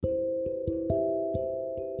Good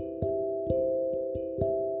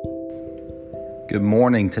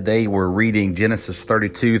morning. Today we're reading Genesis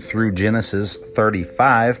 32 through Genesis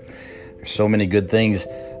 35. There's so many good things.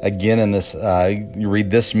 Again, in this, you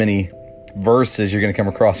read this many verses, you're going to come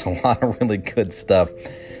across a lot of really good stuff.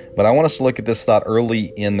 But I want us to look at this thought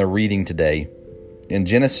early in the reading today. In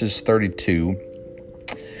Genesis 32,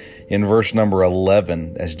 in verse number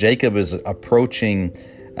 11, as Jacob is approaching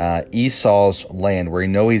Esau's land, where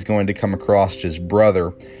he's going to come across his brother,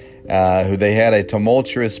 who they had a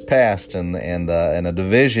tumultuous past and a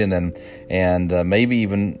division and maybe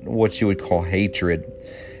even what you would call hatred.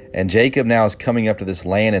 And Jacob now is coming up to this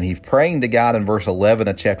land, and he's praying to God in verse 11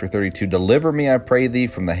 of chapter 32, "Deliver me, I pray thee,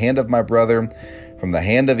 from the hand of my brother, from the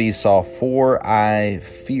hand of Esau, for I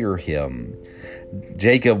fear him."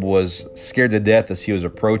 Jacob was scared to death as he was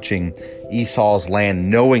approaching Esau's land,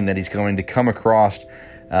 knowing that he's going to come across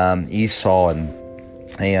Esau,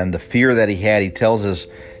 and the fear that he had. He tells his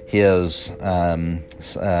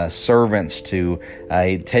servants to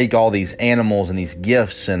take all these animals and these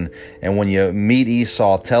gifts, and when you meet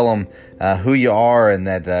Esau, tell him who you are, and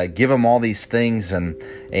that give him all these things, and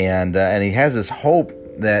he has this hope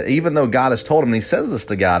that even though God has told him, and he says this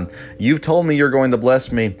to God, "You've told me you're going to bless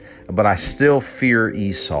me, but I still fear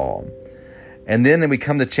Esau." And then we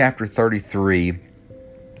come to chapter 33,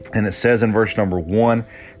 and it says in verse number 1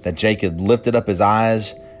 that Jacob lifted up his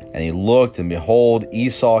eyes, and he looked, and behold,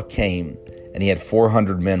 Esau came, and he had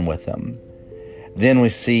 400 men with him. Then we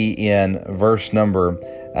see in verse number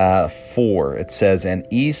 4, it says, "And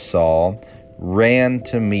Esau ran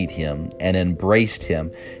to meet him, and embraced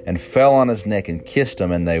him, and fell on his neck, and kissed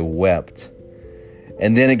him, and they wept."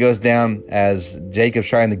 And then it goes down as Jacob's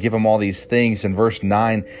trying to give him all these things. In verse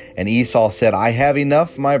 9, "And Esau said, I have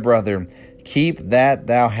enough, my brother. Keep that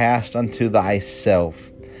thou hast unto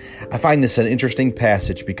thyself." I find this an interesting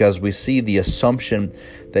passage because we see the assumption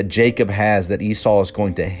that Jacob has that Esau is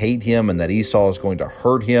going to hate him and that Esau is going to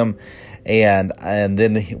hurt him. And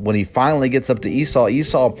then when he finally gets up to Esau,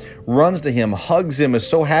 Esau runs to him, hugs him, is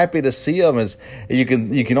so happy to see him. As you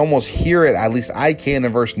can almost hear it, at least I can,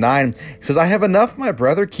 in verse 9. He says, "I have enough, my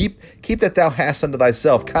brother. Keep that thou hast unto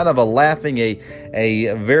thyself." Kind of a laughing, a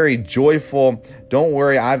very joyful, "Don't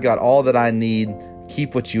worry, I've got all that I need.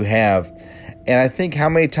 Keep what you have." And I think how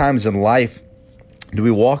many times in life do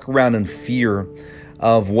we walk around in fear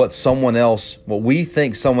of what we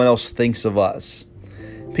think someone else thinks of us?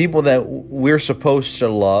 People that we're supposed to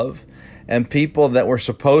love and people that we're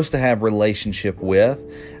supposed to have relationship with.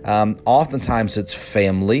 Oftentimes it's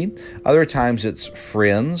family. Other times it's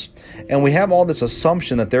friends. And we have all this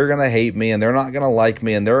assumption that they're going to hate me and they're not going to like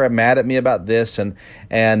me and they're mad at me about this. And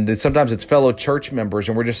sometimes it's fellow church members,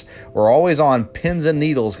 and we're always on pins and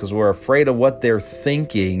needles because we're afraid of what they're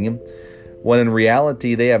thinking, when in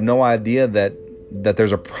reality they have no idea that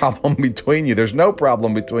there's a problem between you. There's no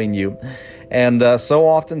problem between you. And so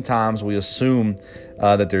oftentimes we assume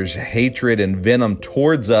that there's hatred and venom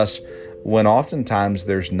towards us when oftentimes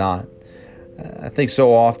there's not. I think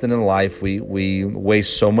so often in life we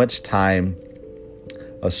waste so much time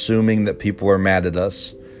assuming that people are mad at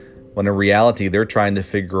us, when in reality they're trying to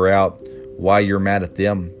figure out why you're mad at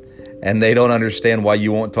them. And they don't understand why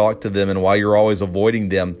you won't talk to them and why you're always avoiding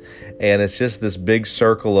them. And it's just this big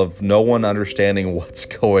circle of no one understanding what's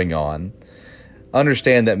going on.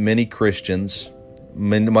 Understand that many Christians,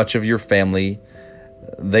 much of your family,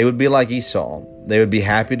 they would be like Esau. They would be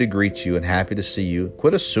happy to greet you and happy to see you.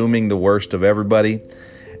 Quit assuming the worst of everybody,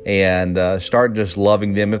 and start just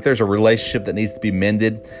loving them. If there's a relationship that needs to be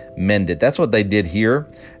mended, mend it. That's what they did here,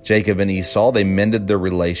 Jacob and Esau. They mended their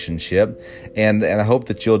relationship, and I hope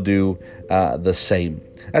that you'll do the same.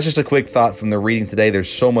 That's just a quick thought from the reading today. There's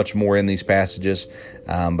so much more in these passages,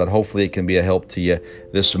 but hopefully it can be a help to you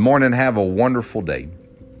this morning. Have a wonderful day.